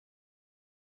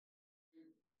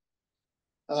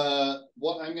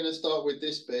what I'm going to start with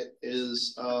this bit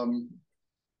is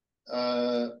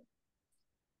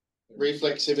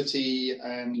reflexivity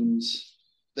and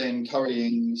then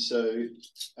currying. So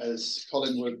as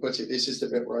Colin would put it, this is the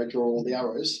bit where I draw all the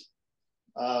arrows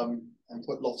and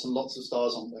put lots and lots of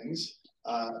stars on things,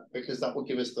 because that will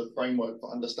give us the framework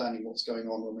for understanding what's going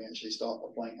on when we actually start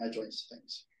applying adjoints to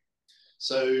things.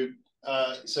 So,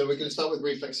 so we're going to start with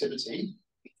reflexivity.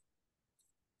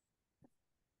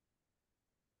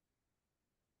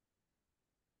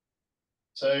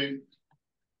 So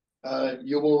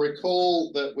you will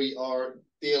recall that we are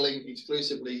dealing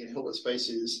exclusively in Hilbert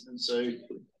spaces. And so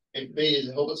if B is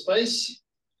a Hilbert space,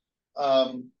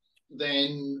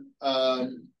 then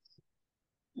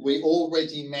we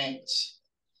already met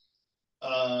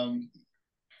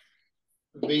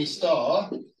V star,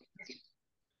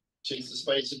 which is the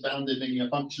space of bounded linear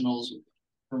functionals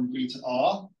from V to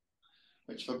R,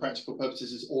 which for practical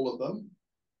purposes is all of them.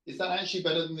 Is that actually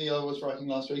better than the I was writing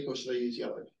last week, or should I use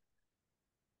yellow?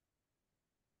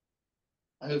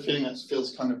 I have a feeling that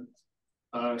feels kind of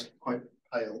quite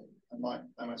pale. I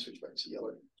might switch back to yellow.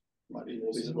 It might be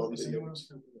more visible.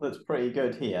 Looks pretty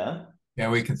good here. Yeah,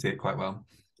 we can see it quite well.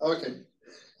 Okay.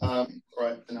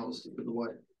 Right, then I'll stick with the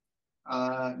white.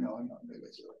 No, I'm not going to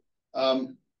go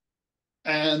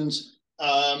yellow.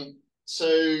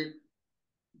 So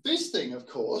this thing, of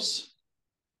course,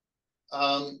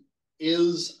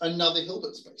 is another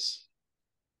Hilbert space.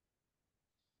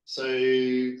 So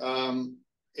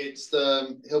it's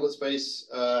the Hilbert space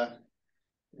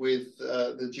with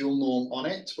the dual norm on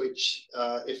it, which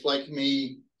if, like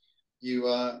me, you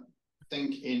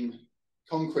think in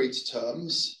concrete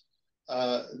terms,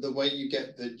 the way you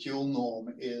get the dual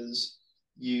norm is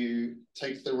you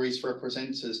take the Rees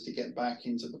representers to get back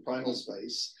into the primal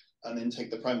space and then take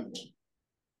the primal norm.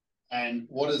 And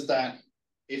what does that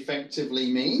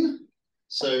effectively mean?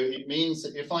 So it means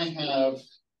that if I have,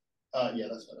 yeah,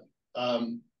 that's better.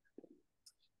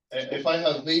 If I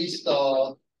have V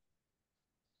star,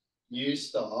 U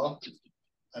star,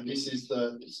 and this is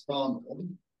the star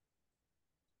norm,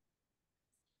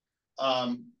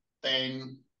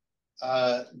 then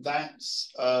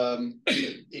that's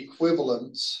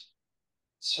equivalent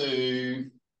to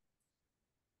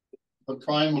the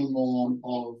primal norm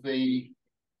of V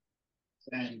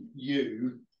and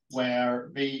U, where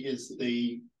V is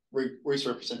the Rees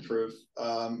representative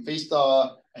of V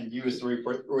star and U is the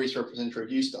Rees representative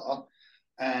of U star.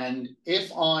 And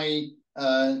if I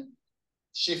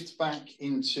shift back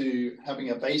into having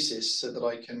a basis so that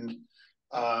I can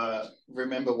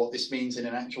remember what this means in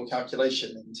an actual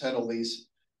calculation and turn all these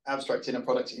abstract inner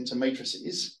products into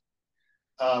matrices,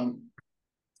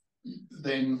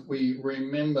 then we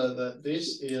remember that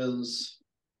this is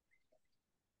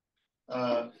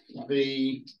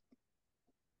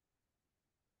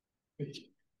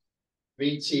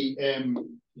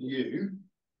VTMU,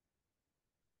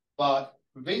 but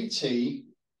VT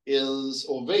is,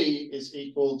 or V is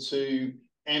equal to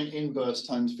M inverse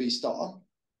times V star,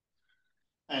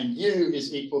 and U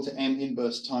is equal to M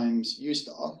inverse times U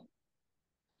star.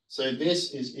 So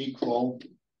this is equal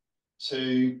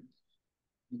to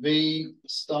V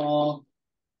star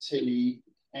T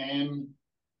M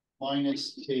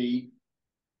minus T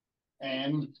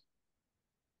M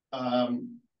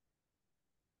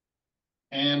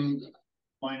M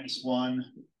minus 1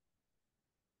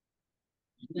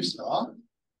 U star.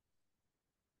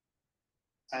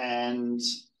 And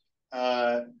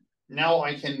now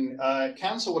I can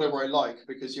cancel whatever I like,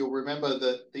 because you'll remember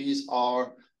that these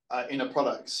are inner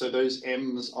products. So those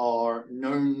M's are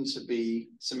known to be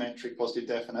symmetric positive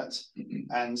definite.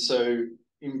 And so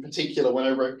in particular, when I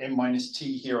wrote M minus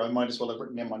T here, I might as well have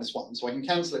written M minus 1. So I can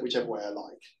cancel it whichever way I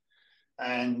like.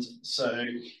 And so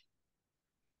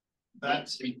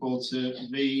that's equal to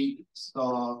V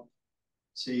star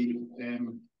T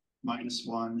M minus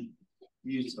 1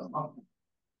 U star.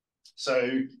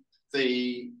 So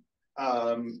the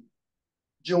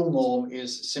dual norm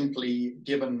is simply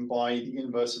given by the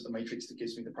inverse of the matrix that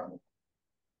gives me the primal.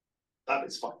 That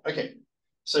is fine. Okay,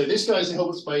 so this guy is a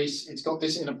Hilbert space. It's got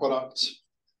this inner product.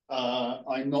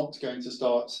 I'm not going to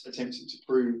start attempting to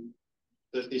prove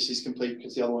that this is complete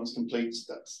because the other one's complete.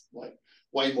 That's like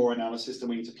way more analysis than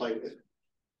we need to play with.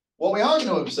 What we are going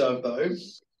to observe, though,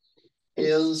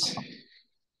 is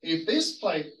if this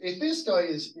guy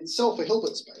is itself a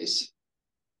Hilbert space,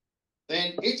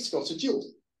 then it's got a dual,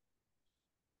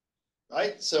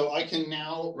 right? So I can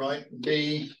now write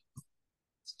V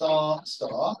star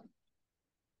star,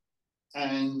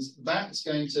 and that's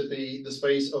going to be the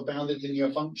space of bounded linear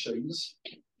functions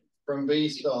from V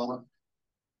star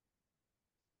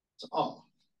to R.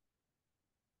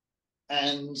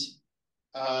 And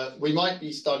we might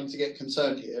be starting to get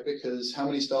concerned here, because how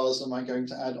many stars am I going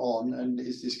to add on, and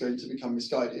is this going to become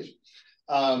misguided?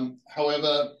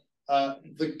 However,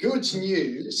 the good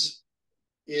news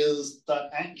is that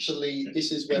actually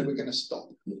this is where we're going to stop.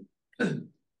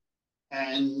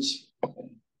 And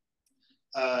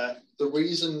the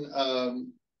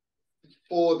reason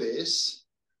for this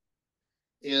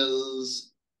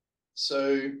is,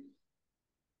 so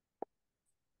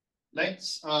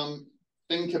let's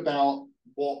think about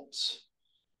what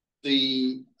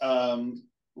the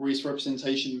Rees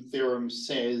representation theorem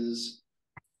says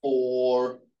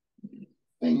for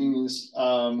things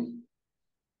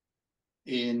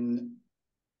in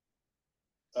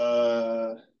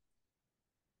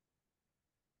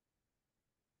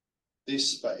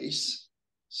this space.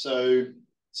 So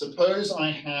suppose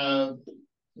I have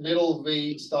little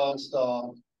v star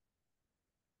star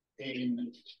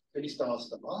in v star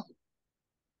star.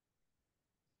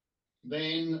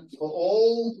 Then for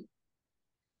all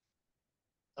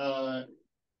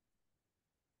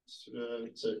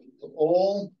so for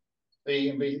all v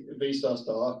and v star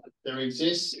star, there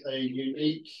exists a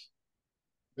unique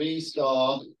v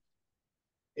star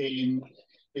in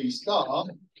v star,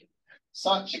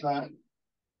 such that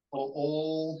for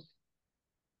all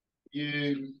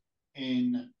u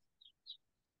in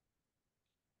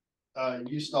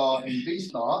u star in v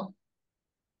star,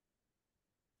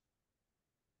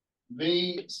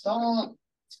 v star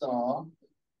star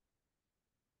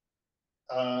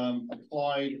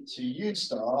applied to u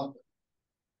star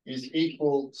is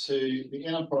equal to the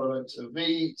inner product of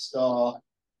v star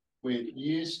with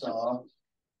u star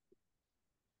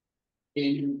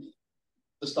in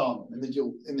the star norm, in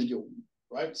the dual,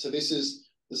 right? So this is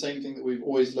the same thing that we've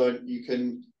always learned. You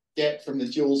can get from the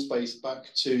dual space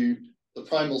back to the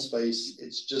primal space.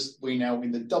 It's just we now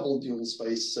in the double dual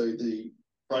space, so the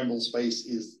primal space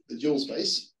is the dual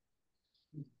space.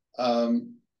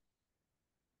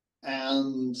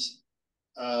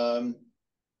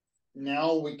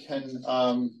 Now we can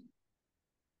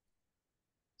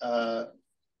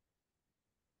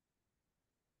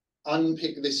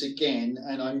unpick this again,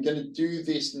 and I'm going to do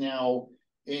this now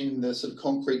in the sort of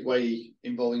concrete way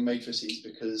involving matrices,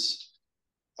 because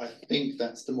I think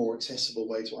that's the more accessible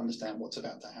way to understand what's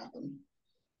about to happen.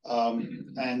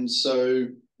 And so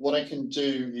what I can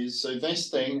do is, so this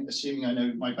thing, assuming I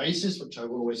know my basis, which I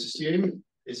will always assume,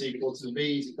 is equal to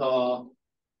v star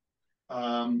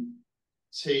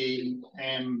T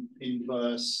M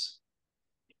inverse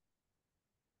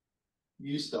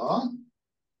U star,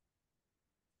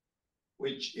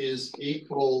 which is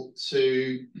equal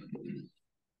to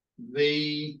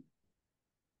V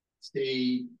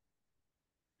T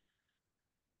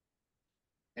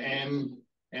M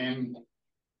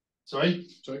sorry,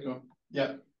 go on.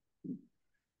 Yeah,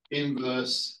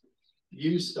 inverse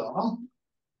U star,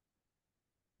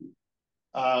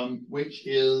 which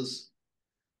is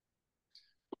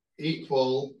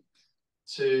equal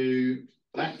to,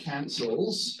 that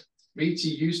cancels,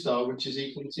 VTU star, which is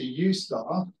equal to U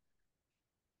star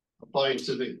applied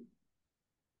to V,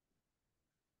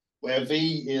 where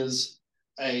V is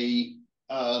a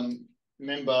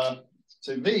member,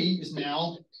 so V is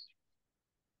now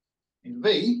in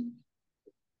V,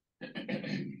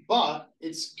 but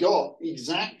it's got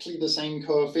exactly the same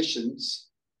coefficients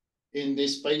in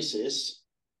this basis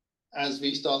as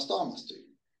V star star must do.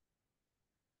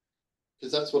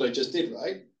 Because that's what I just did,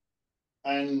 right?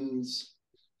 And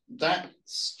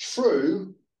that's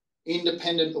true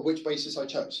independent of which basis I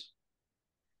chose.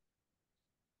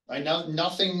 I know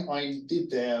nothing I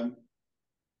did there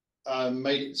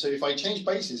made it, so if I change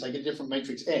basis, I get a different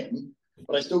matrix M,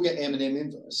 but I still get M and M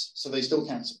inverse, so they still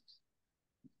cancel.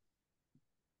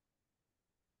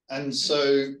 And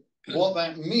so what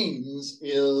that means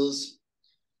is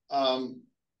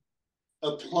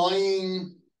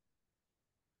applying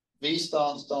V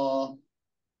star star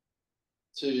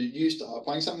to U star,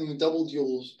 applying something in the double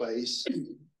dual space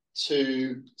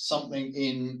to something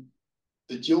in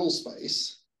the dual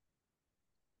space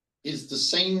is the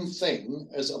same thing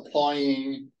as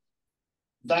applying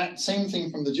that same thing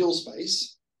from the dual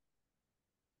space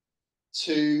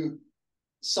to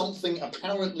something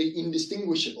apparently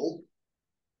indistinguishable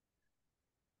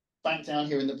back down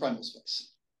here in the primal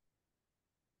space.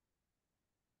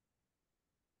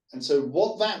 And so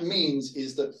what that means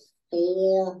is that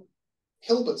for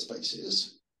Hilbert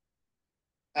spaces,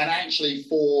 and actually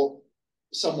for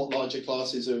somewhat larger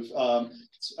classes of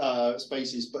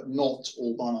spaces, but not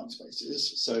all Banach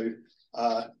spaces. So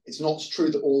it's not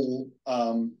true that all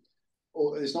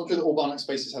Banach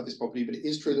spaces have this property, but it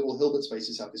is true that all Hilbert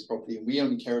spaces have this property, and we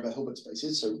only care about Hilbert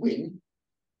spaces, so win.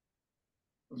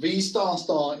 V star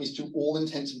star is to all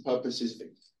intents and purposes V.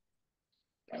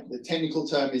 The technical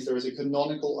term is there is a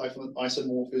canonical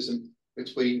isomorphism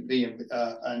between V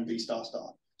and V star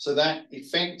star. So that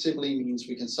effectively means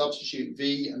we can substitute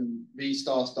V and V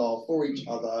star star for each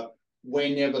other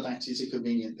whenever that is a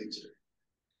convenient thing to do.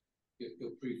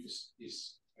 Your proof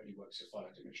is only works for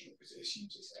finite dimensional because it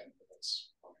assumes it's n, but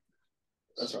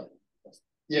that's right.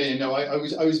 Yeah, no, I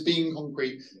was being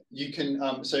concrete. You can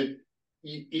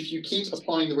if you keep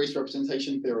applying the race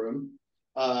representation theorem,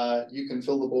 you can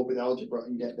fill the board with algebra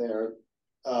and get there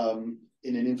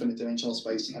in an infinite dimensional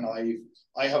space. And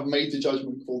I have made the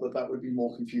judgment call that would be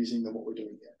more confusing than what we're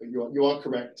doing here. But you are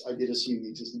correct. I did assume the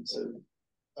existence of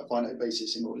a finite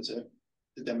basis in order to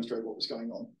demonstrate what was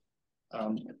going on.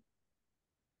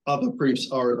 Other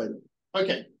proofs are available.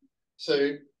 Okay,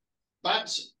 so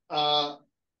that's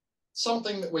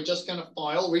something that we're just going to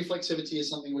file. Reflexivity is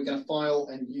something we're going to file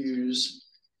and use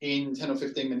in 10 or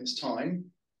 15 minutes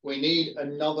time. We need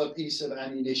another piece of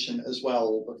ammunition as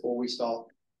well before we start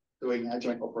doing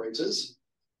adjoint operators.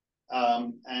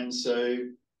 And so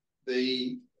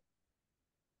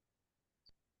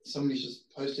somebody's just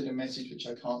posted a message which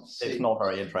I can't see. It's not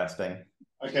very interesting.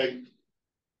 Okay.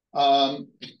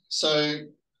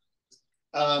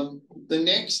 The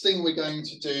next thing we're going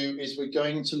to do is we're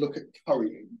going to look at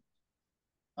currying,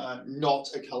 not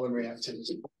a culinary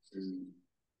activity.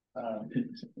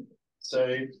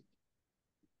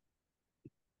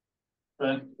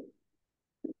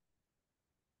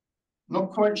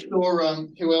 Not quite sure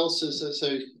who else is.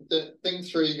 So think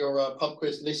through your pub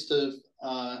quiz list of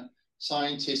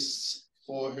scientists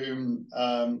for whom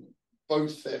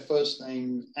both their first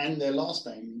name and their last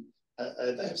name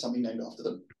they have something named after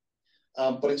them.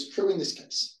 But it's true in this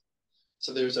case.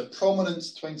 So there's a prominent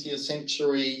 20th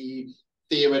century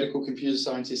theoretical computer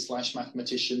scientist /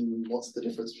 mathematician, what's the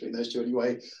difference between those two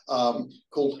anyway,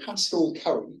 called Haskell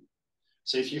Curry.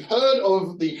 So if you've heard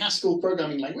of the Haskell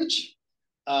programming language,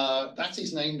 that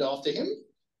is named after him.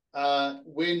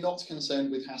 We're not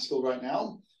concerned with Haskell right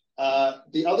now.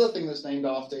 The other thing that's named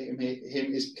after him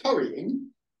is currying,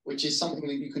 which is something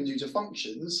that you can do to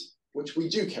functions, which we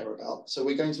do care about. So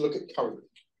we're going to look at currying.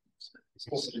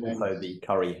 Also the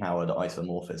Curry-Howard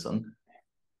isomorphism.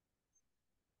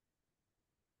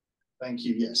 Thank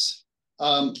you, yes.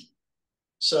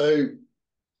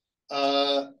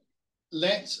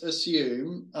 Let's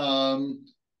assume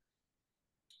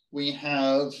we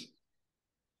have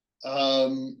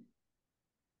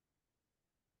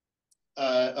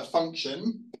a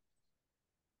function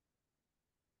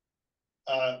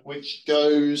which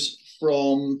goes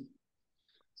from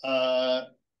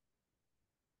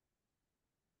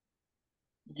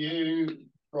U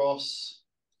cross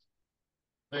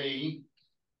V,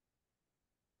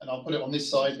 and I'll put it on this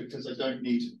side because I don't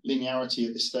need linearity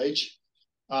at this stage,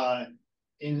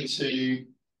 into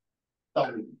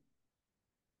W.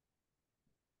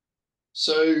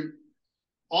 So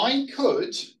I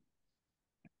could,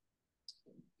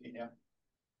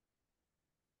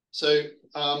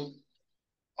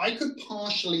 I could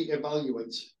partially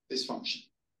evaluate this function.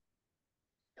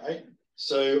 Okay,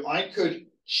 so I could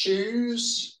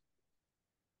choose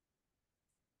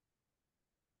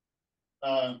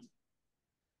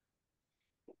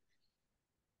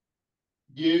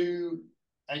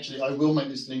actually, I will make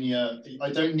this linear. I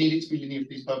don't need it to be linear for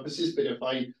these purposes, but if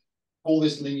I call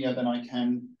this linear, then I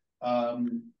can,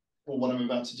 for what I'm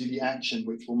about to do, the action,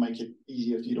 which will make it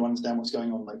easier for you to understand what's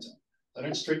going on later. I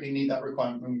don't strictly need that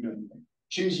requirement when we do anything.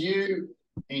 Choose U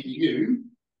in U.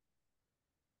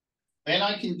 Then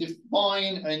I can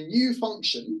define a new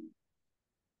function,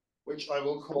 which I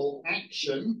will call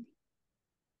action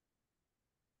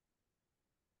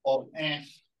of F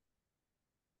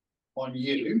on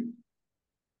U.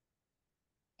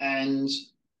 And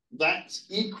that's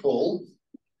equal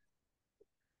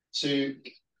to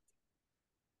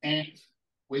F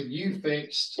with U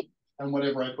fixed and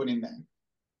whatever I put in there.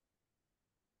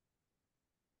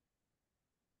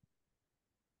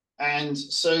 And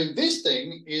so this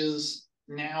thing is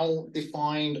now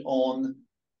defined on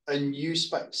a new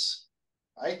space,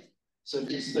 right? So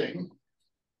this thing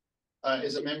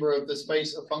is a member of the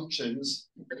space of functions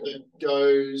that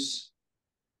goes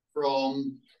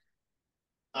from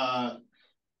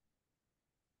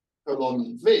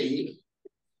colon V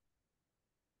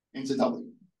into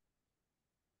W.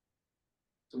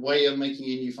 It's a way of making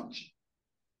a new function.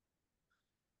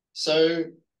 So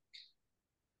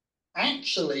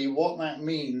actually what that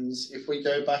means, if we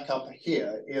go back up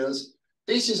here, is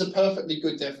this is a perfectly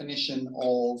good definition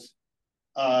of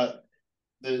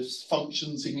the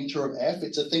function signature of F.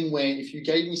 It's a thing where if you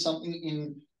gave me something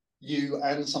in U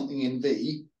and something in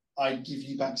V, I give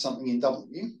you back something in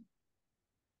W.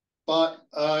 But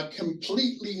a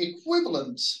completely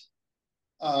equivalent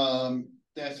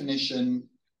definition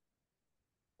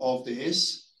of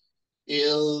this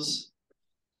is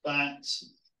that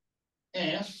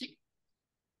F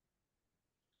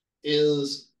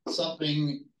is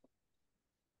something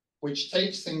which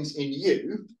takes things in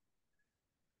U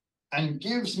and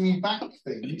gives me back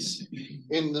things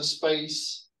in the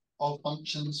space of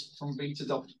functions from V to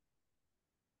W.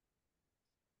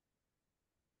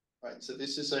 Right, so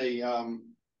this is a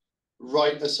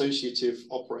right associative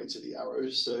operator, the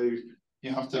arrows. So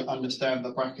you have to understand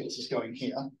the brackets is going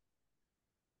here.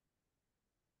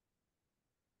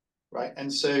 Right,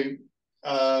 and so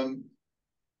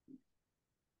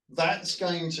that's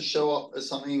going to show up as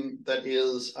something that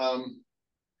is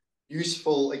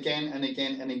useful again and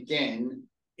again and again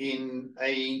in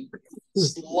a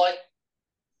slight,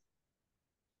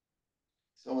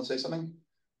 someone say something?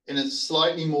 In a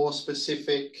slightly more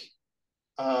specific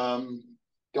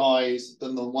guise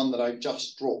than the one that I've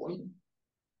just drawn.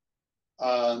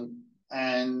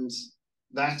 And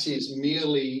that is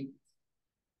merely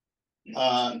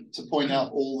to point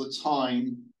out all the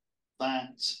time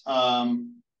that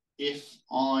if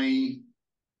I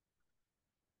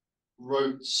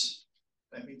wrote,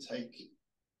 let me take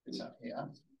this out here.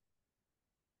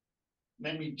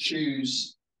 Let me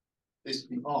choose this to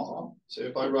be R. So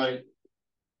if I write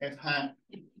F hat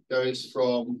goes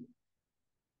from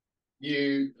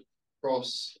U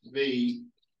cross V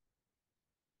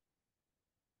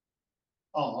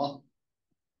R,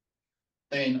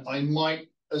 then I might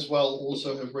as well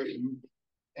also have written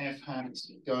F hat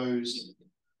goes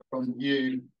from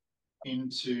U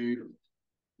into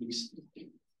these.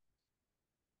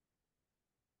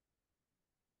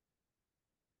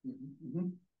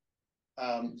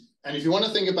 And if you want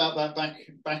to think about that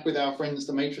back with our friends,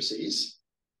 the matrices,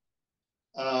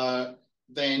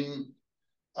 then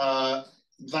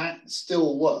that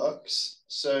still works.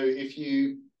 So if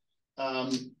you,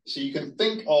 so you can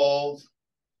think of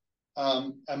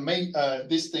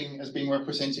this thing as being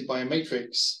represented by a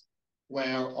matrix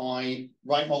where I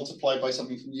right multiply by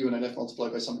something from U and I left multiply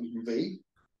by something from V.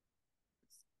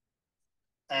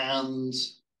 And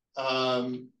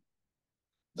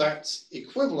that's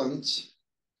equivalent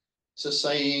to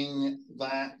saying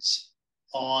that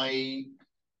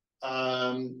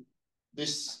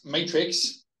this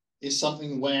matrix is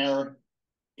something where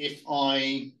if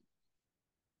I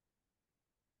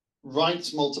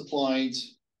right multiplied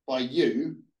by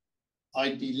U,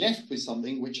 I'd be left with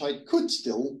something which I could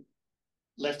still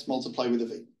left multiply with a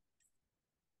V.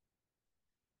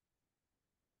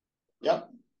 Yep,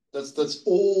 that's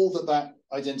all that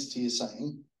identity is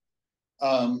saying.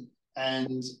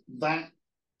 And that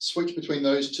switch between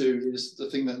those two is the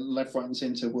thing that left, right, and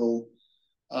center will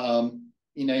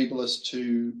enable us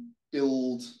to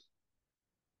build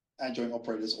adjoint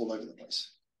operators all over the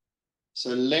place.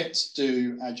 So let's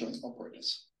do adjoint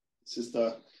operators.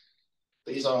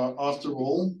 These are, after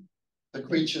all, the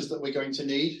creatures that we're going to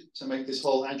need to make this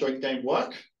whole adjoint game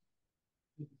work.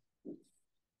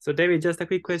 So David, just a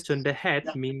quick question. The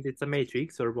hat means it's a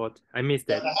matrix or what? I missed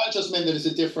that. The hat just meant that it's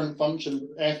a different function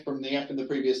F from the F in the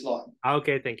previous line.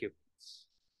 Okay, thank you.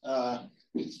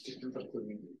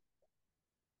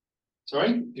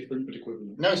 Sorry? Different but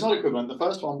equivalent. No, it's not equivalent. The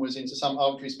first one was into some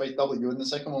arbitrary space W, and the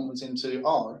second one was into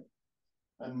R.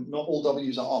 And not all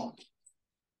W's are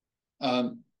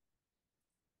R.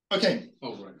 Okay.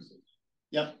 Oh, right.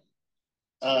 Yep.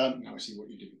 Now I see what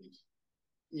you did with it.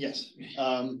 Yes.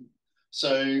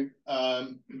 So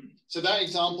that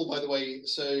example, by the way,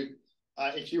 so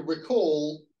if you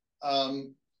recall,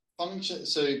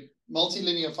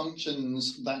 multilinear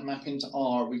functions that map into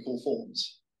R we call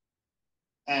forms.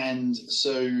 And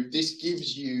so this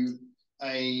gives you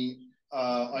a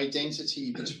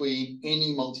identity between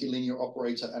any multilinear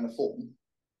operator and a form,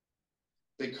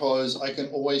 because I can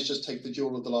always just take the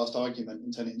dual of the last argument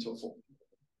and turn it into a form.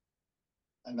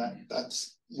 And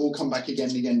that's will come back again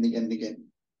and again and again and again.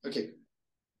 Okay.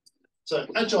 So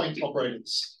adjoint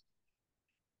operators.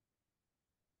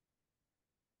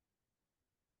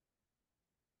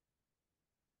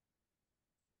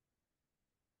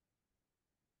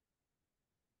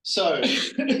 So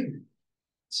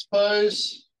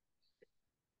suppose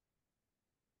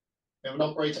we have an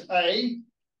operator A,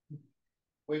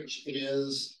 which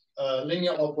is a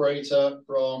linear operator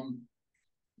from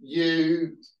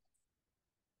U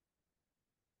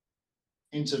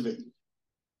into V.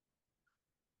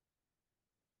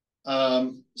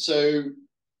 So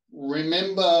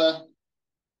remember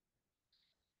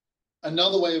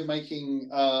another way of making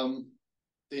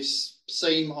this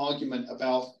same argument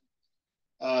about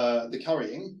the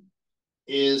currying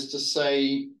is to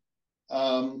say,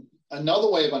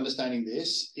 another way of understanding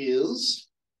this is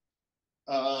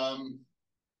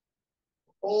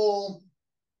all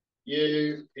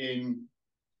U in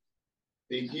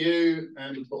big U,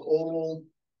 and for all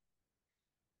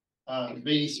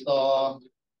V star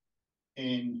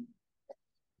in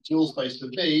dual space for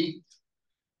V,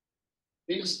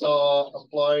 V star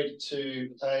applied to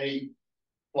A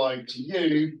applied to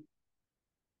U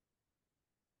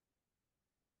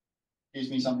gives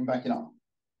me something back in R.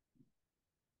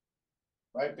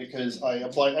 Right? Because I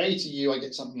apply A to U, I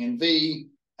get something in V,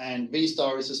 and V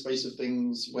star is a space of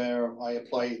things where I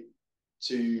apply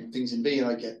to things in V and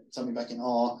I get something back in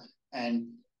R. And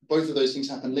both of those things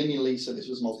happen linearly, so this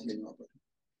was multilinear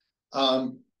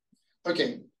operator.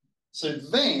 Okay, so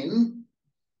then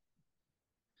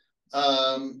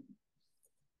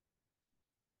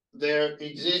there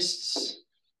exists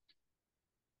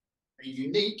a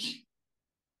unique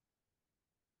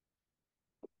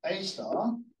A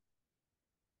star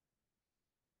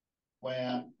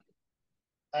where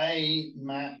A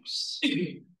maps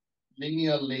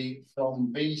linearly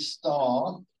from V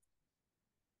star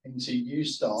into U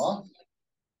star.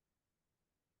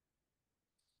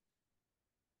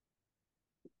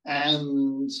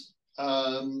 And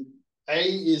A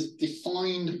is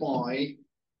defined by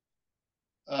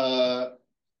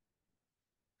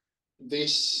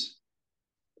this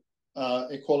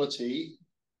equality,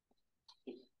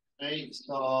 A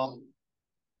star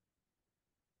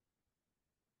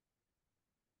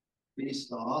B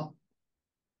star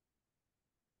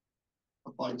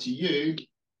applied to U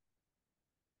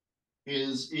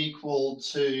is equal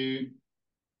to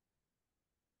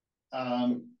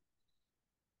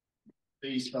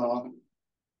B star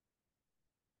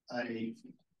A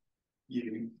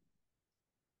U.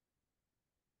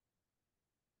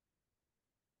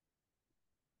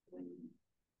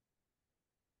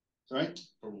 Sorry?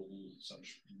 For all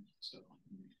such stuff.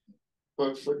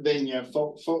 But for then, yeah,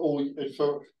 for all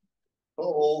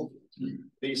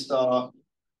B star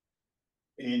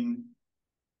in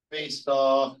B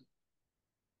star,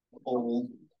 all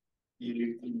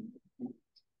U.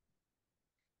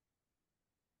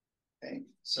 Okay,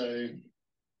 so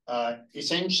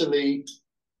essentially,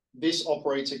 this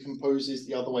operator composes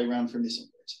the other way around from this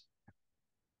operator.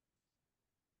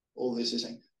 All this is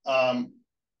saying.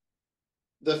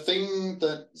 The thing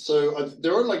that, so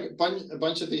there are like a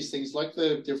bunch of these things, like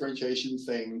the differentiation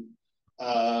thing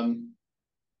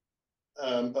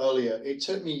earlier. It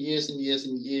took me years and years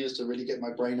and years to really get my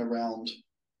brain around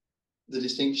the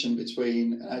distinction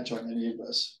between an adjoint and an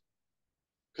inverse,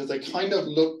 because they kind of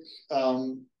look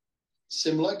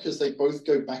similar because they both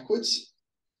go backwards.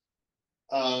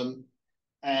 And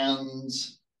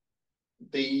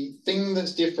the thing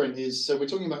that's different is, so we're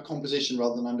talking about composition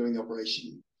rather than undoing the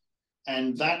operation.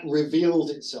 And that reveals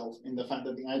itself in the fact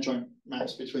that the adjoint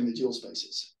maps between the dual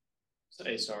spaces. So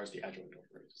A star is the adjoint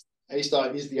operator. A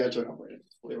star is the adjoint operator.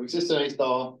 It will exist in A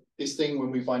star. This thing,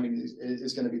 when we find it,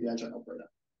 is going to be the adjoint operator.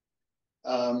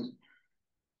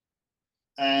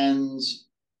 And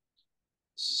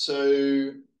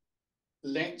so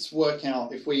let's work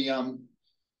out if we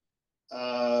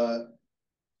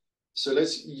so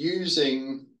let's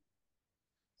using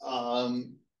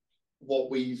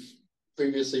what we've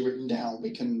previously written down,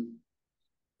 we can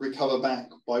recover back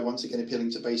by once again appealing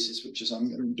to basis, which is I'm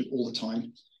going to do all the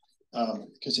time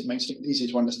because it makes it easier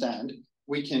to understand.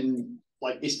 We can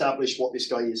like establish what this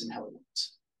guy is and how it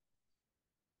works.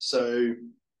 So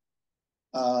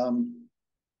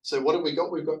so what have we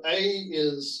got? We've got A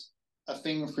is a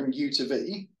thing from U to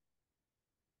V,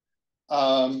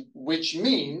 which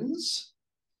means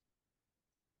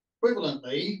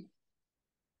equivalently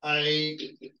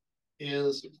A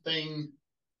is a thing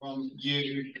from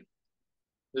U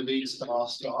to V star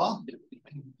star.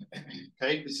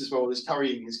 Okay, this is where all this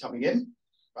currying is coming in,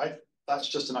 right? That's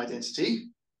just an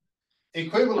identity.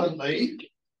 Equivalently,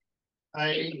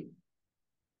 A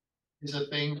is a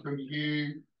thing from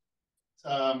U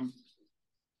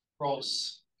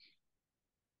cross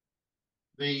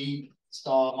V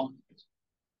star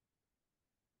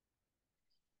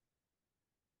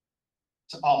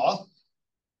to R.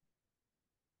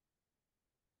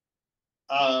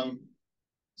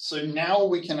 So now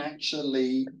we can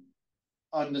actually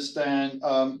understand,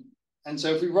 and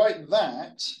so if we write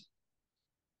that,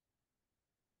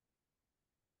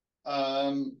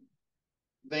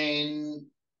 then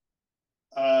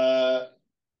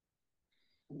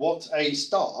what's A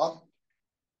star?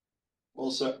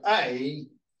 Well, so A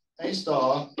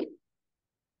star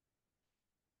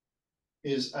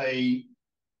is a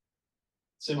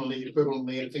similarly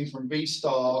equivalently a thing from V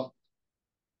star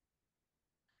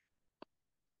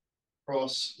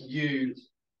cross U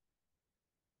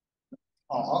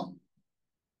R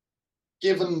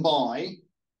given by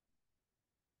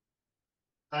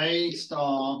A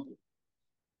star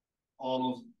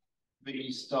of V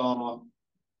star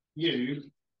U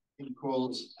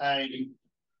equals A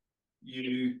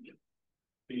U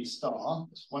V star,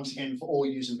 once again for all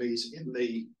U's and V's in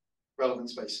the relevant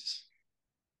spaces.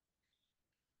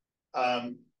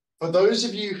 For those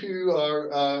of you who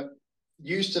are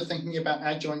used to thinking about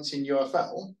adjoints in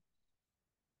UFL,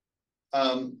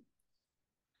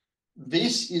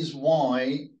 this is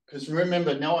why, because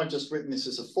remember now I've just written this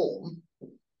as a form.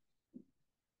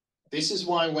 This is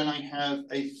why when I have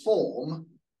a form,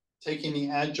 taking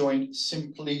the adjoint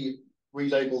simply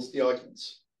relabels the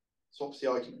arguments, swaps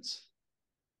the arguments.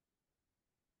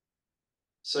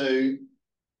 So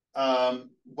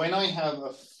when I have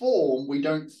a form, we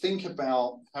don't think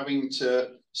about having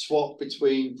to swap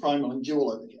between primal and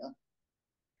dual over here.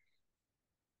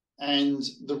 And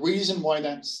the reason why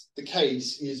that's the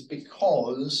case is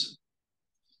because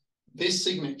this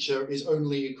signature is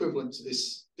only equivalent to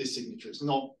this signature. It's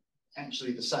not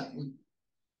actually the same.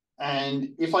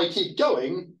 And if I keep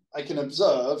going, I can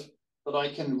observe that I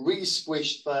can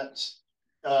re-squish that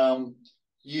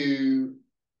U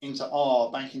into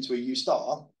R back into a U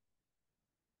star.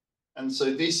 And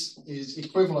so this is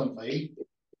equivalently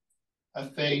a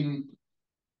thing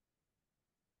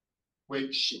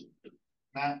which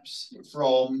maps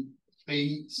from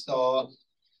B star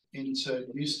into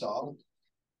U star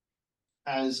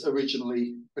as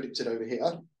originally predicted over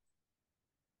here.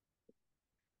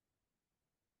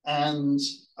 And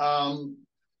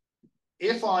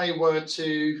if I were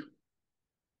to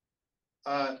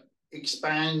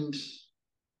expand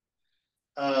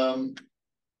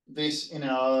this in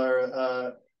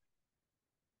our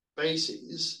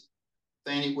bases,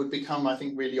 then it would become, I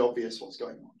think, really obvious what's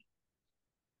going on.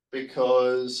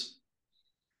 Because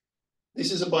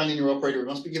this is a bilinear operator. It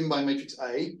must be given by matrix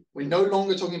A. We're no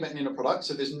longer talking about an inner product,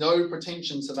 so there's no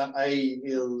pretension to that A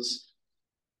is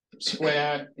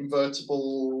square,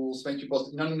 invertible, symmetric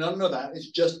positive. None of that.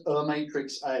 It's just a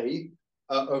matrix A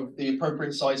of the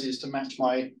appropriate sizes to match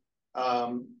my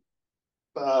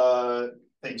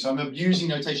thing. So I'm abusing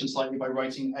notation slightly by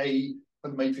writing A for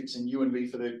the matrix and U and V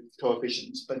for the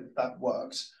coefficients, but that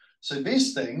works. So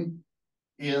this thing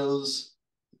is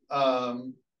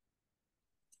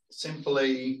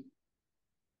simply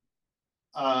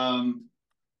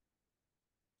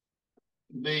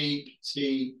B,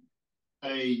 T,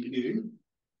 A, U.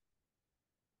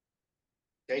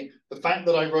 Okay, the fact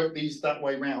that I wrote these that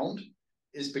way round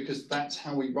is because that's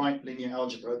how we write linear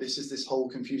algebra. This is this whole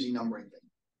confusing numbering thing,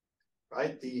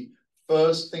 right? The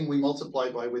first thing we multiply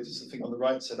by with is the thing on the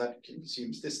right, so that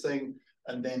consumes this thing,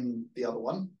 and then the other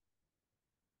one.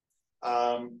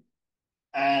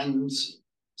 And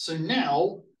so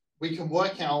now we can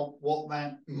work out what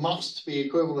that must be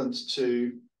equivalent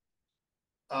to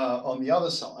on the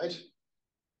other side.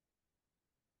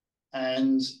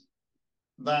 And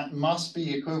that must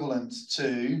be equivalent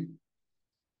to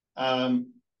that.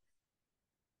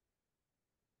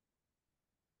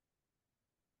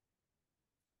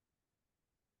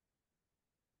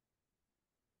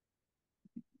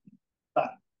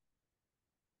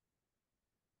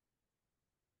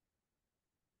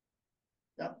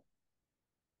 Yeah.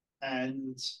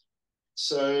 And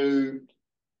so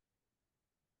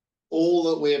all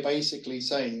that we're basically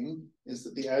saying is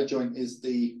that the adjoint is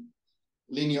the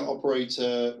linear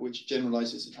operator which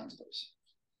generalizes the transpose.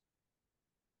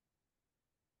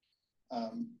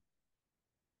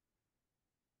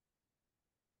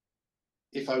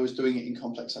 If I was doing it in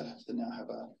complex, I'd have to now have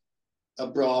a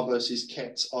bra versus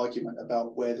ket argument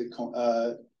about where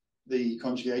the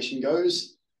conjugation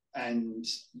goes. And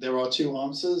there are two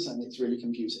answers, and it's really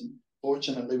confusing.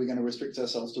 Fortunately, we're going to restrict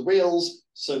ourselves to reals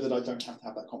so that I don't have to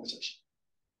have that conversation.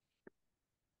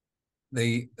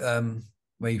 The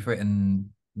where you've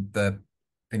written the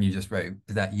thing you just wrote,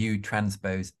 is that U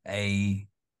transpose A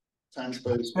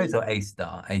Transpose or A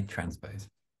star? A transpose.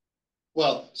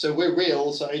 Well, so we're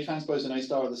real, so A transpose and A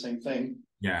star are the same thing.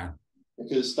 Yeah.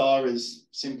 Because star is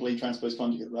simply transpose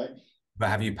conjugate, right? But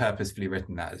have you purposefully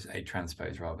written that as A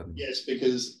transpose rather than? Yes,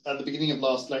 because at the beginning of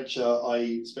last lecture,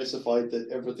 I specified that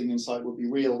everything inside would be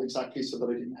real exactly so that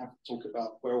I didn't have to talk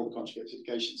about where all the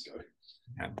conjugations go.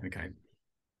 Yeah, okay.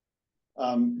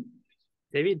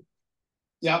 David?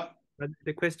 Yeah. But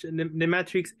the question, the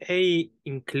matrix A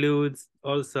includes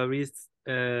also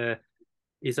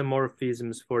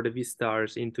isomorphisms for the V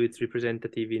stars into its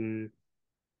representative in.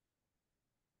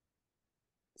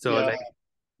 So yeah. like.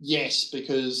 Yes,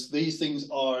 because these things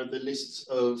are the lists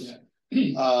of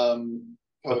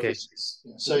Okay. coefficients.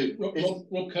 Yeah. So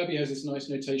Rob Kirby has this nice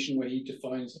notation where he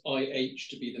defines IH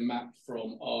to be the map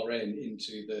from Rn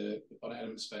into the finite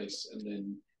element space, and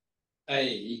then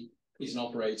A is an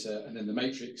operator, and then the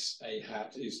matrix A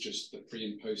hat is just the pre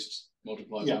and post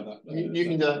multiplied by that. You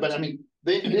can do that, but I mean,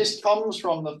 this comes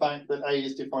from the fact that A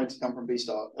is defined to come from B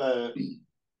star.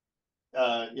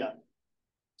 Yeah.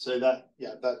 So that's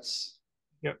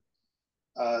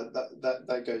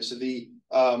that goes. So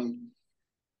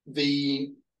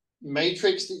the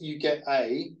matrix that you get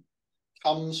A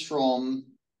comes from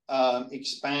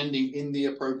expanding in the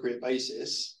appropriate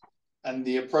basis, and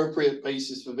the appropriate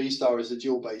basis for V star is a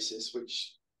dual basis,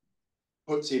 which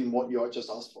puts in what you just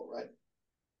asked for, right?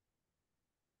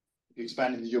 If you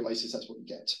expand in the dual basis, that's what you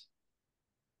get.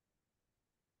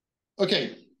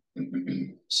 Okay,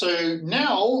 so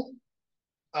now,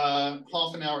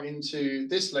 half an hour into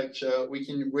this lecture, we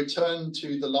can return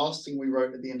to the last thing we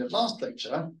wrote at the end of last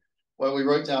lecture, where we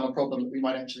wrote down a problem that we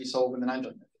might actually solve with an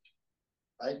adjoint method,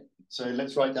 right? So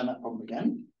let's write down that problem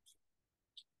again.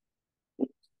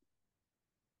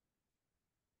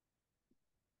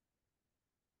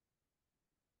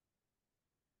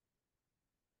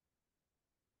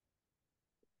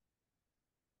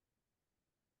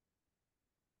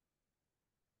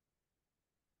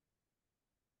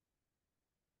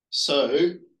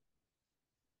 So,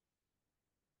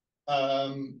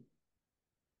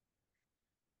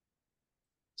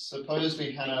 suppose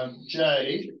we have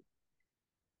J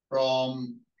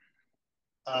from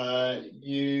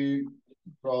U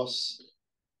cross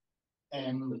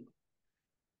M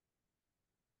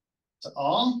to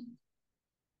R,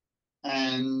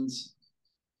 and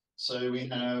so we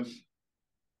have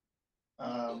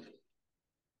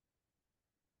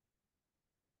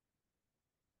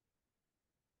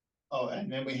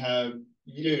and then we have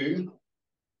U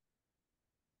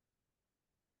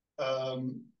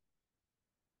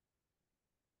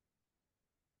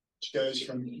which goes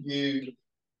from U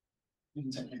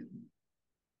into M.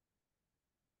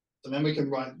 So then we can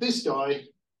write this guy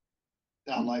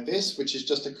down like this, which is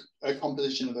just a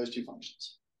composition of those two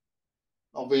functions.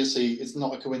 Obviously, it's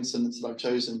not a coincidence that I've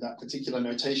chosen that particular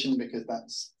notation, because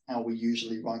that's how we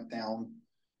usually write down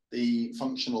the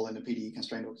functional in a PDE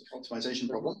constraint optimization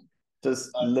problem.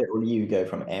 Does little u go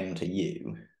from M to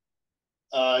U?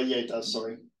 Yeah, it does,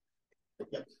 sorry.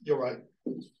 Yep, you're right.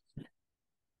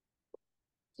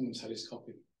 Someone's had his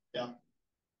copy. Yeah.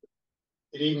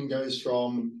 It even goes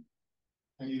from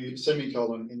U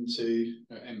semicolon into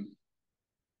M.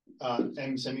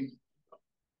 M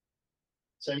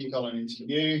semicolon into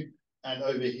U, and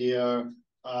over here,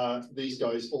 these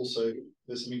guys also,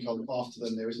 the semicolon after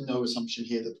them, there is no assumption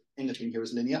here that anything here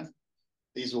is linear.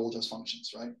 These are all just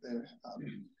functions, right?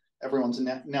 Everyone's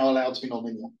now allowed to be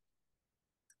nonlinear.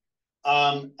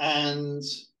 And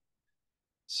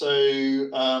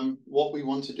so what we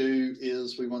want to do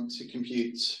is we want to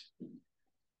compute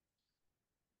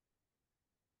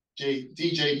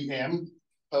dJdM,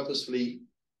 purposefully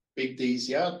big D's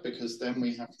here, because then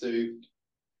we have to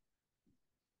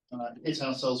hit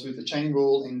ourselves with the chain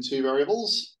rule in two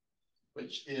variables,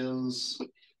 which is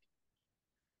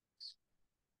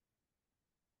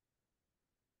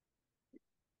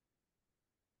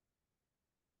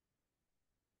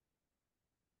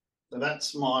so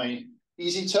that's my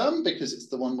easy term, because it's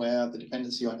the one where the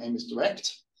dependency on M is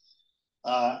direct.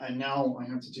 And now I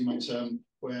have to do my term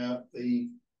where the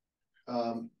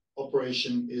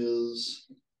operation is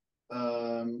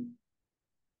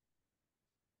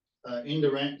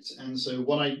indirect. And so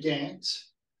what I get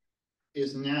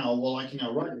is now, well, I can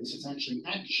now write this, it's actually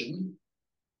action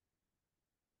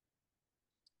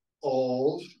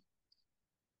of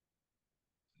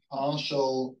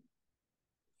partial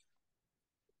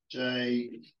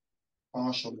J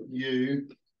partial U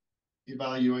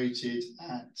evaluated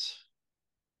at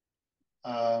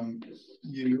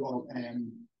U of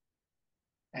M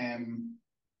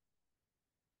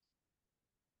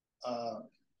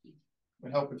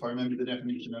would help if I remember the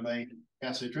definition of a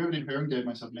Gaussian derivative here and gave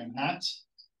myself an M hat.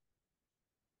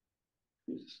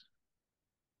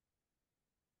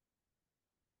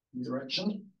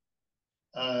 Direction.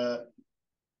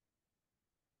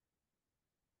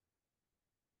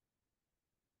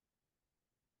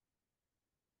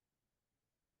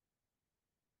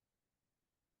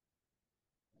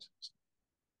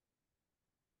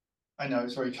 I know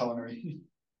it's very culinary.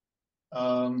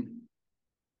 Yeah.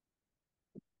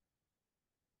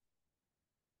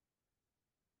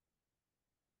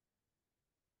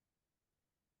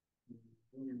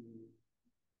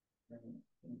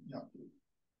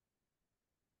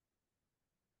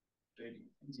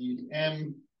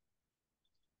 M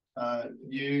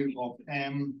U of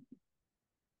M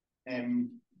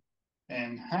M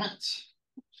n hat.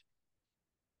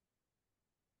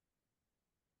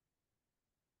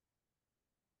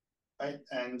 Right,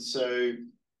 and so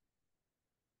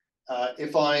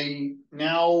if I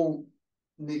now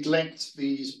neglect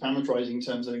these parameterizing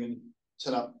terms that are going to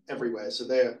turn up everywhere, so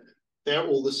they're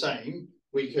all the same.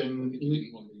 We can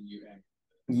U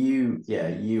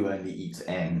only eats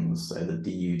n's, so the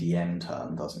dudm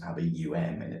term doesn't have a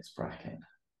um in its bracket.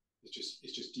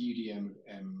 It's just dudm of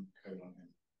m colon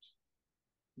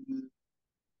m.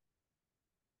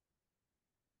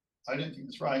 I don't think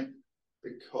that's right,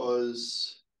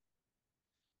 because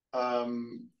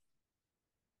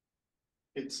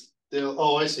it's still,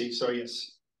 oh, I see. Sorry,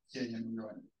 yes. Yeah, you're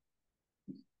right.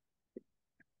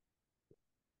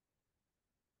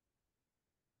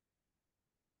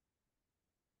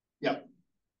 Yeah.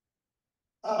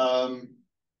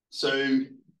 So,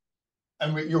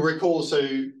 and you'll recall, so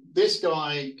this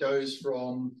guy goes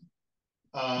from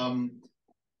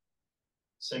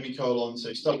semicolon,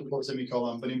 so stuff before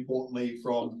semicolon, but importantly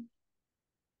from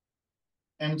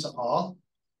M to R.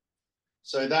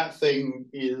 So that thing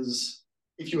is,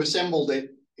 if you assembled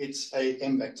it, it's a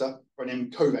M vector or an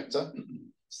M covector.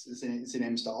 It's in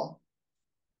M star.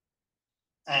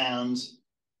 And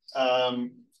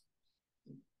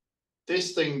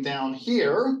this thing down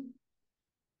here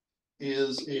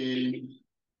is in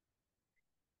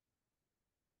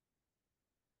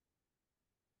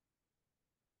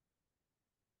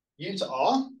U to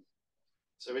R.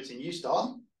 So it's in U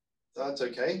star. So that's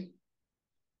okay.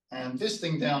 And this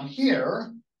thing down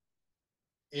here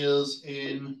is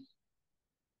in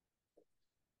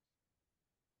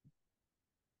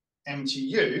M to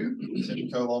U,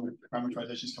 semicolon,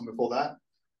 parameterizations come before that,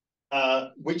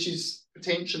 which is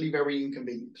potentially very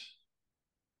inconvenient,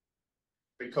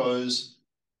 because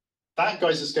that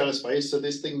guy's a scalar space, so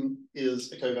this thing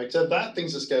is a covector. That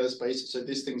thing's a scalar space, so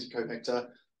this thing's a covector.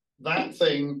 That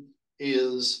thing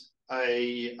is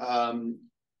a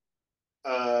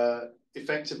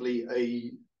effectively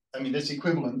that's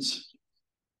equivalent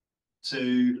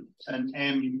to an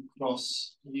M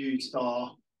cross U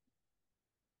star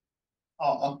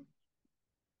R.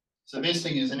 So this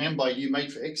thing is an M by U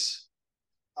matrix,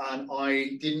 and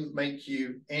I didn't make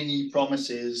you any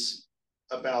promises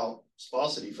about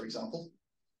sparsity, for example.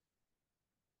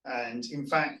 And in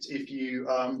fact, if you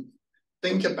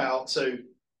think about, so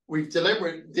we've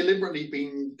deliberately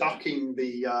been ducking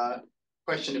the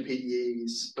question of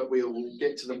PDEs, but we'll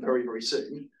get to them very, very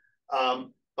soon.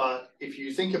 But if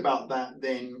you think about that,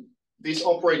 then this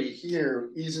operator here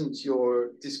isn't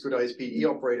your discretized PDE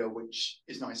operator, which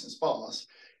is nice and sparse.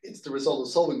 It's the result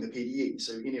of solving the PDE.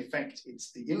 So in effect,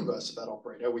 it's the inverse of that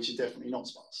operator, which is definitely not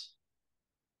sparse.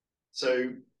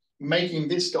 So making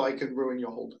this guy could ruin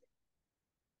your whole day.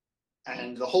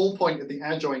 And the whole point of the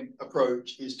adjoint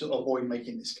approach is to avoid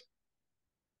making this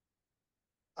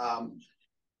guy.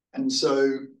 And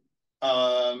so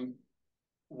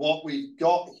what we've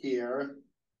got here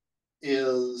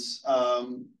is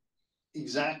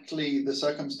exactly the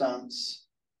circumstance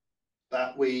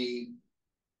that we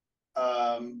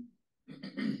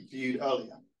viewed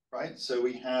earlier, right? So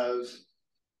we have,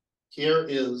 here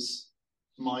is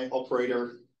my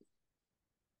operator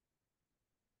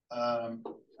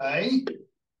A,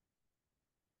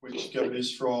 which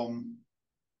goes from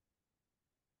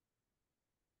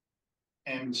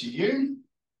M to U.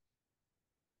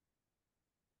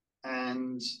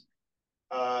 And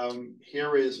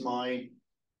here is my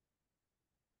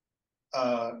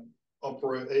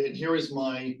operator, and here is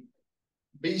my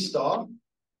B star,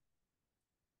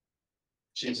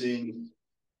 which is in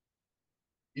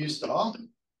U star.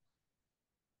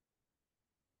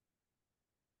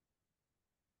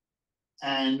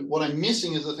 And what I'm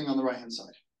missing is the thing on the right-hand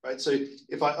side, right? So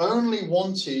if I only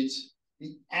wanted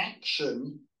the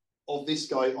action of this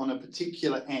guy on a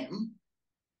particular M,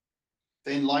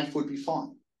 then life would be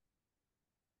fine,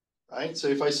 right? So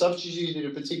if I substituted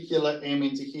a particular M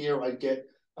into here, I'd get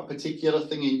a particular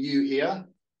thing in U here.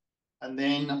 And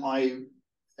then I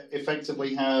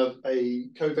effectively have a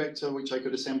covector, which I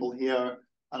could assemble here.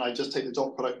 And I just take the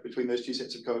dot product between those two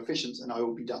sets of coefficients and I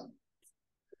will be done.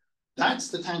 That's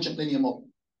the tangent linear model.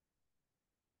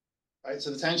 Right, so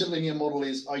the tangent linear model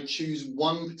is I choose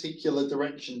one particular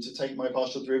direction to take my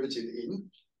partial derivative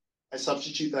in. I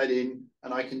substitute that in,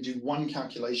 and I can do one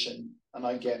calculation, and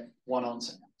I get one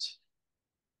answer out.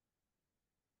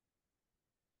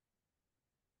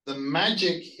 The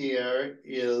magic here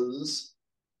is,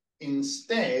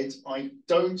 instead, I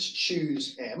don't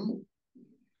choose M,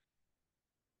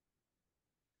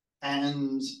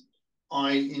 and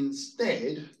I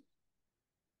instead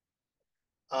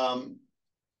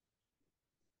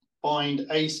find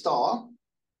A star,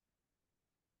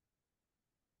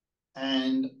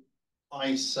 and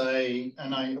I say,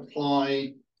 and I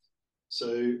apply,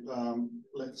 so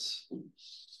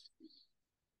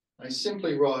I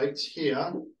simply write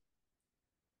here,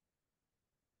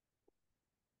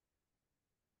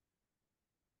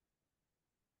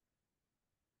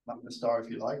 lambda star if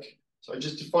you like. So I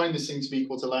just define this thing to be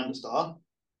equal to lambda star.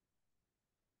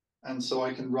 And so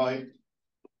I can write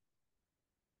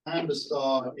lambda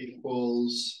star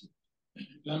equals.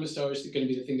 Lambda star is going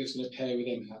to be the thing that's going to pair with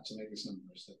m hat to make this number.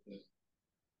 Is that the,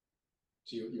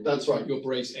 so that's right. Your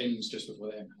brace ends just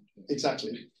before the m hat.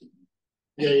 Exactly.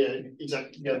 Yeah,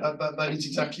 exactly. Yeah, that is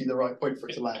exactly the right point for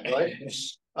it to land, right?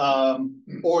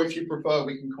 Or if you prefer,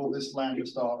 we can call this lambda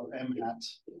star of m hat.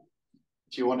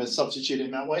 Do you want to substitute it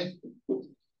in that way?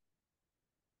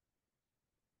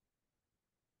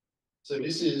 So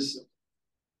this is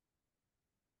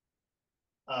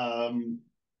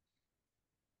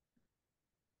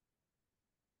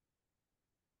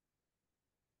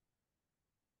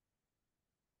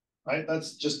right,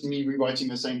 that's just me rewriting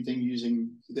the same thing using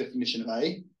the definition of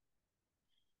A.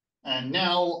 And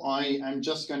now I am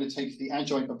just going to take the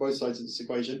adjoint of both sides of this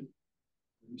equation.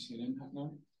 You see an m hat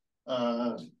now?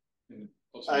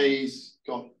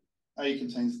 A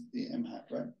contains the m hat,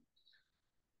 right?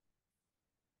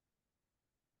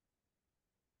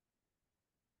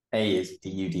 A is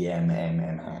DUDM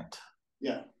M hat.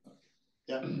 Yeah.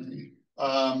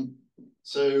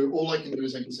 So all I can do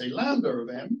is I can say lambda of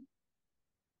m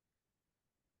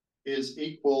is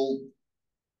equal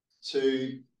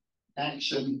to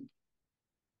action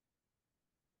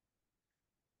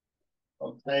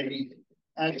of A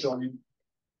adjoint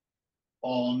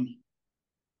on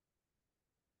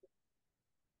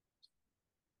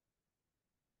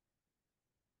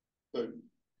boom.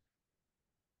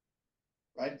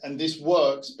 Right, and this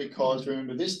works because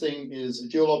remember this thing is a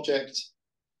dual object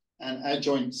and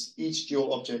adjoints each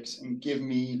dual object and give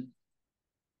me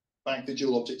back the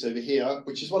dual object over here,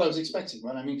 which is what I was expecting,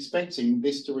 right? I'm expecting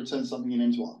this to return something in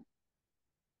M2R.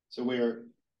 So we're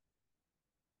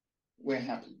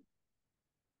happy.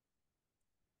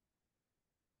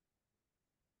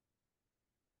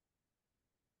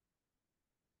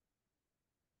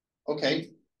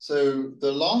 Okay, so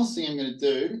the last thing I'm going to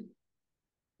do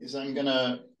is I'm going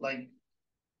to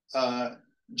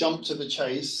jump to the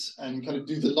chase and kind of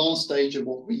do the last stage of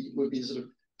what would be sort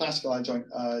of classical adjoint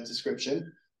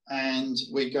description. And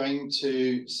we're going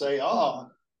to say,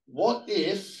 what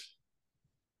if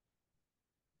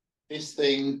this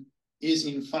thing is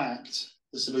in fact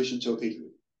the solution to a P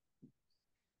loop?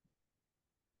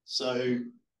 So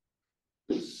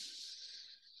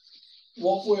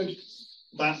what would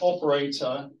that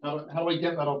operator, how do I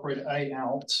get that operator A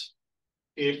out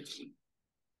if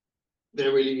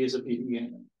there really is a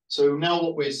PDE? So now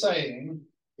what we're saying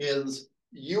is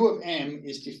U of M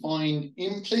is defined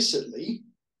implicitly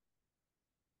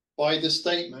by the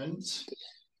statement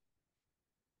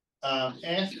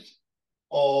F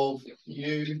of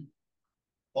U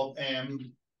of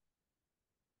M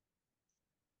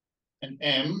and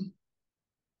M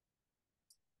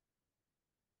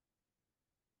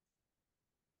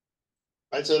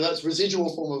right, so that's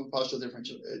residual form of a partial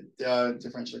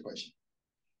differential equation.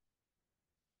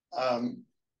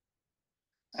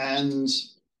 And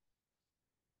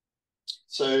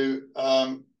so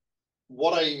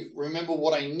what I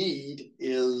need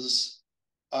is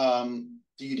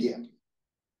DUDM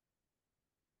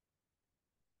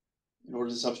in order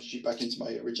to substitute back into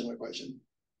my original equation.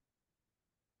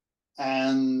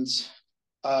 And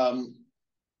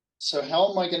so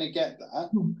how am I going to get that?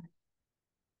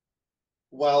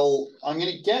 Well, I'm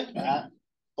going to get that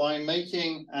by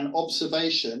making an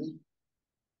observation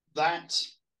that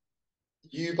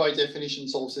U by definition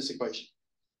solves this equation.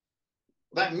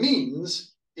 What that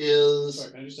means is.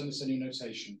 Sorry, can I just understand your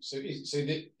notation? So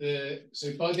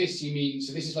by this you mean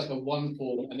so this is like a one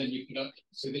form, and then you put up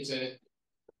so it's a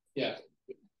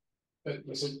but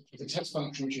it's a test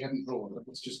function which you haven't drawn. But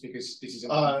it's just because this is a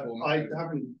one form. I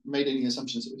haven't made any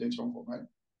assumptions that we're doing strong form, right?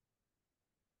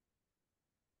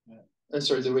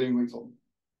 Sorry, the winning form.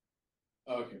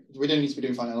 Oh, okay. We don't need to be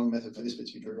doing final element method for this bit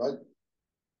to be true, right?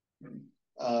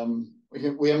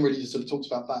 We haven't really sort of talked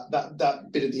about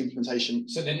that bit of the implementation.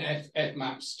 So then F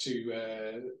maps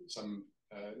to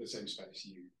the same space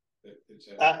U.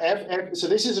 F, so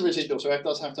this is a residual, so F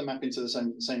does have to map into the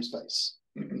same space.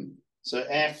 So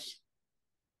F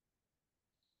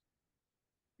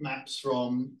maps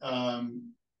from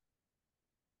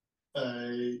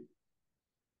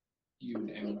U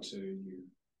and M to U.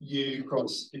 U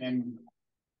cross M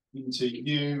into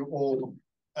U, or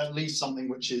at least something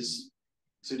which is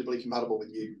suitably compatible with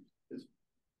U. There's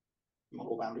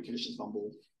model boundary conditions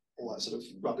mumble, all that sort of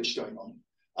rubbish going on.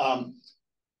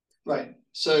 Right.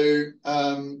 So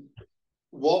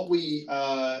what we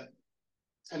what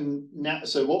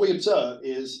we observe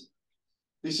is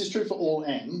this is true for all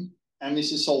n, and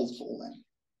this is solved for all n.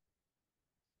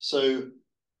 So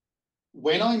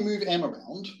when I move m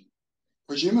around,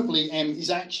 presumably m is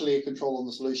actually a control on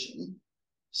the solution.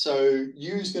 So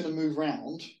u is going to move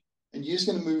round, and u is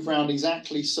going to move round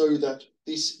exactly so that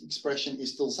this expression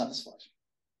is still satisfied.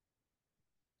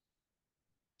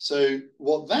 So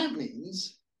what that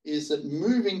means is that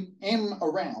moving m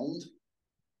around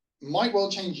might well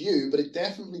change u, but it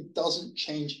definitely doesn't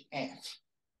change f.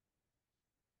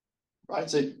 Right,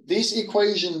 so this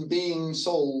equation being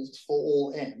solved for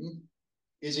all m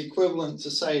is equivalent to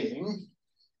saying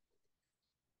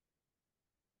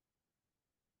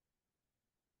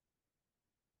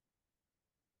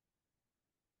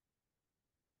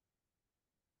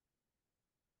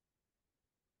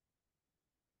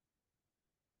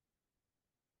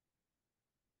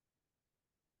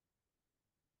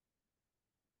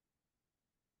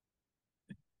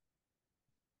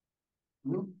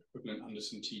equivalent under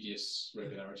some tedious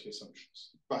regularity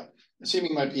assumptions. Right,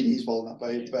 assuming my PD is well enough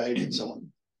behaved and so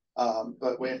on.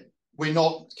 But we're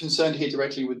not concerned here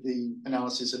directly with the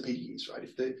analysis of PDEs, right?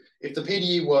 If the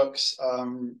PDE works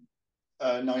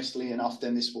nicely enough,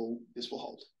 then this will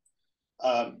hold.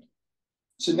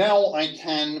 So now I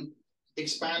can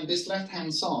expand this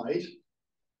left-hand side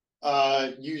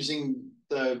using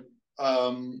the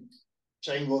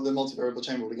chain rule, the multivariable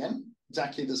chain rule again.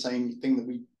 Exactly the same thing that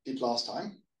we did last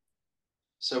time.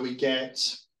 So we get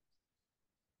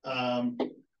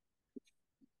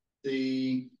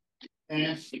the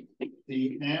f,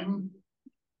 the m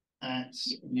at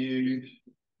u,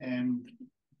 m,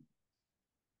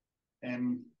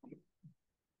 m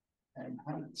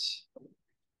hat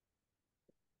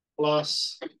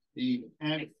plus the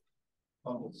f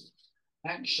of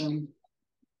action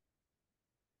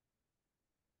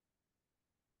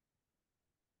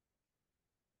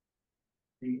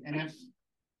the f,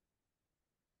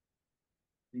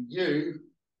 the u,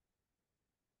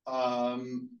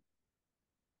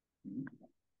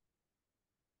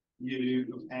 u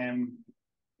of m,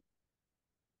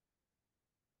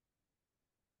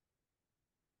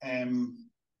 m,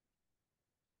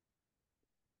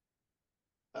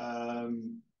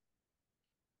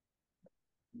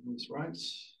 that's right,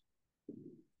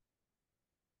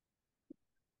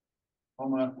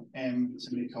 comma, m,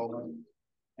 semicolon,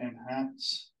 m hat.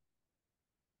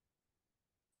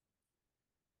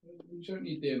 You don't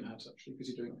need the m hat actually because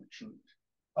you're doing action.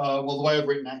 Well, the way I've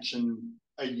written action,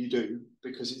 you do,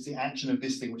 because it's the action of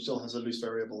this thing which still has a loose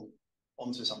variable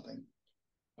onto something.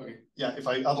 Okay. Yeah,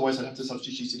 otherwise I'd have to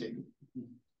substitute it in.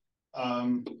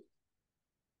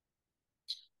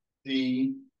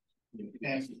 The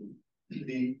f,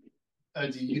 the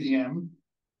UDM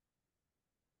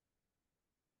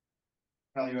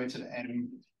evaluated m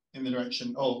in the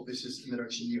direction. Oh, this is in the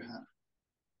direction u hat.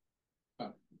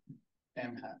 Oh.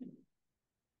 M hat.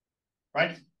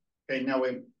 Right. Okay. Now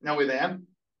we're there.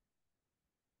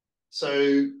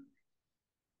 So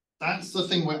that's the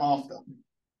thing we're after.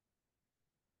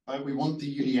 We want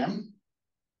the UDM.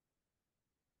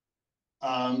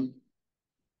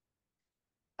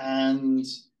 And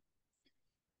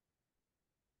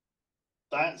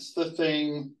that's the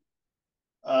thing.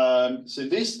 So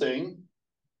this thing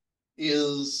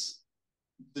is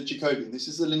the Jacobian. This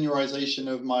is the linearization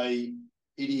of my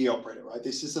PDE operator, right?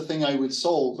 This is the thing I would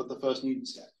solve at the first Newton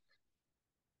step.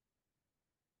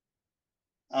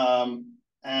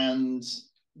 And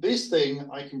this thing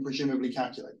I can presumably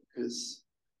calculate because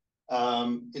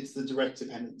it's the direct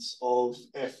dependence of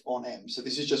f on m. So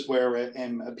this is just where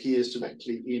m appears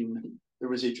directly in the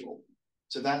residual.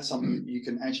 So that's something you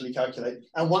can actually calculate.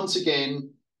 And once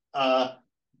again,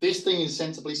 this thing is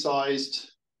sensibly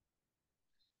sized.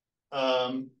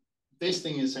 This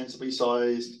thing is sensibly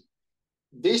sized.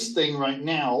 This thing right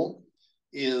now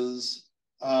is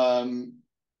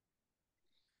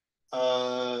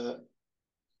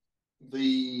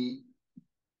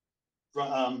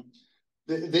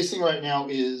this thing right now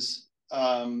is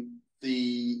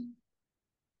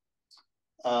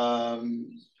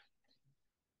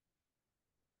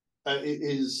it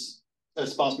is a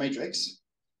sparse matrix,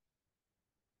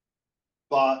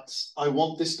 but I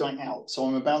want this going out, so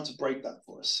I'm about to break that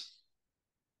for us.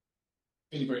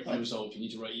 When you break unresolved, you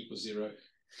need to write equals 0.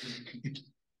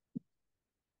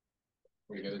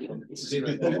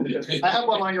 I have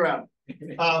one lying around.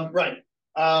 Right.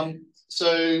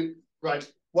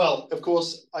 Right. Well, of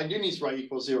course, I do need to write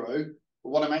equals 0, but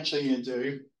what I'm actually going to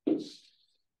do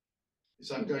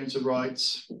is I'm going to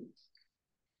write.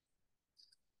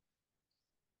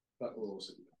 That will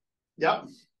also be. Yep.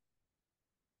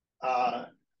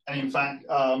 And in fact,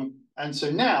 and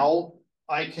so now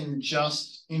I can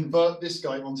just invert this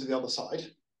guy onto the other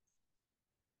side.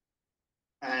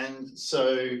 And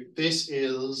so this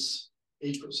is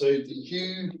equal, so the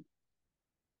U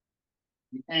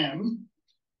M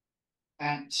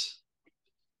at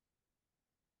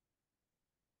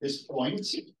this point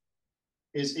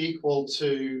is equal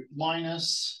to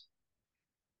minus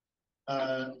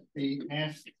the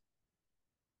F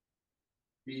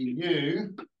the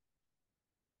U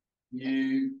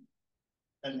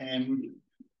and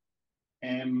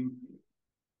M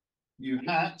U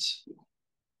hat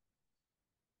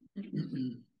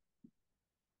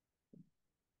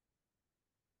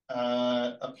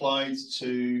applied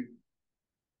to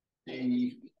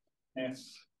the F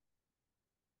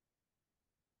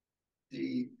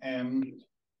the M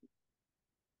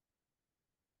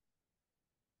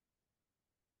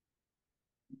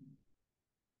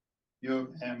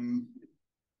U M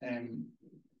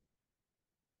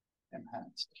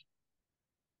hat.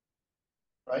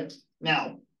 Right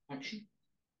now, action,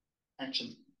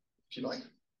 if you like.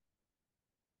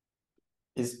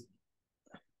 Is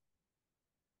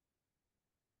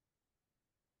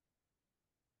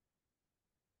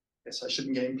Yes, I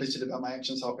shouldn't get implicit about my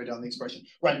actions halfway down the expression.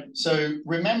 Right, so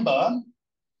remember,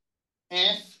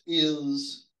 F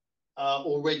is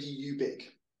already U big,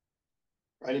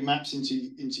 right? It maps into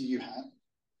U hat.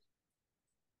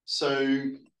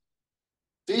 So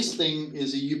this thing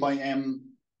is a U by M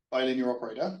bilinear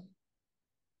operator.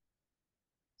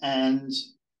 And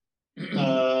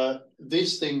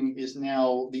this thing is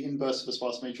now the inverse of a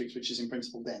sparse matrix, which is in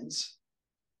principle dense.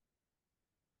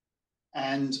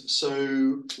 And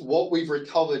so what we've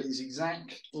recovered is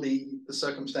exactly the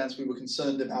circumstance we were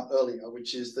concerned about earlier,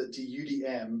 which is that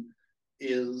DUDM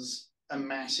is a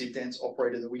massive dense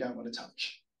operator that we don't want to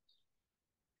touch.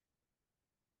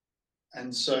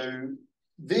 And so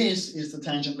this is the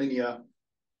tangent linear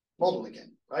model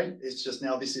again, right? It's just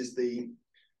now this is the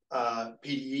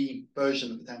PDE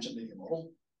version of the tangent linear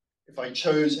model. If I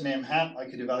chose an M hat, I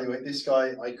could evaluate this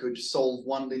guy. I could solve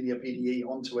one linear PDE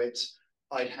onto it.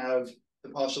 I'd have the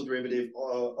partial derivative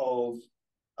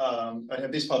I'd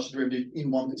have this partial derivative in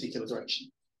one particular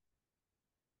direction.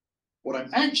 What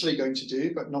I'm actually going to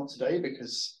do, but not today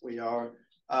because we are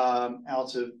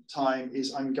out of time,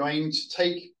 is I'm going to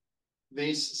take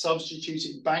this, substitute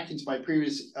it back into my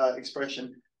previous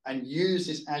expression and use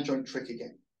this adjoint trick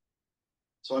again.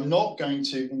 So I'm not going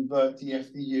to invert the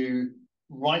FDU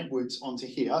rightwards onto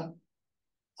here.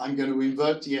 I'm going to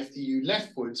invert the FDU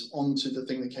leftwards onto the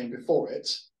thing that came before it,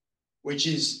 which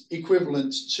is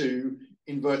equivalent to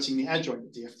inverting the adjoint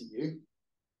of the FDU.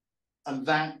 And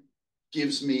that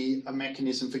gives me a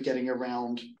mechanism for getting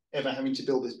around ever having to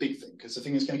build this big thing, because the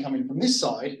thing that's going to come in from this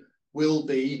side will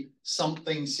be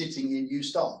something sitting in U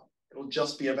star. It'll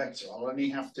just be a vector. I'll only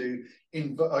have to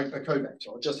invert a covector.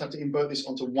 I'll just have to invert this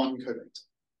onto one covector.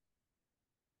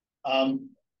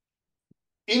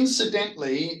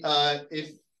 Incidentally,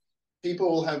 if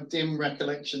people have dim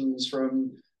recollections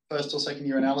from first or second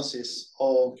year analysis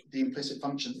of the implicit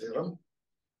function theorem,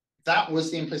 that was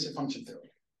the implicit function theorem.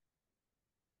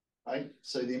 Right?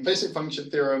 So the implicit function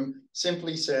theorem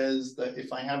simply says that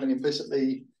if I have an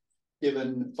implicitly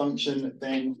given function,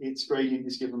 then its gradient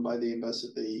is given by the inverse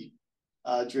of the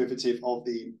derivative of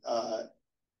the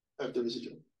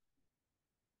residual.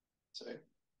 So,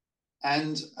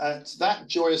 and at that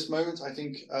joyous moment, I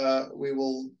think we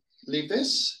will leave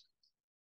this.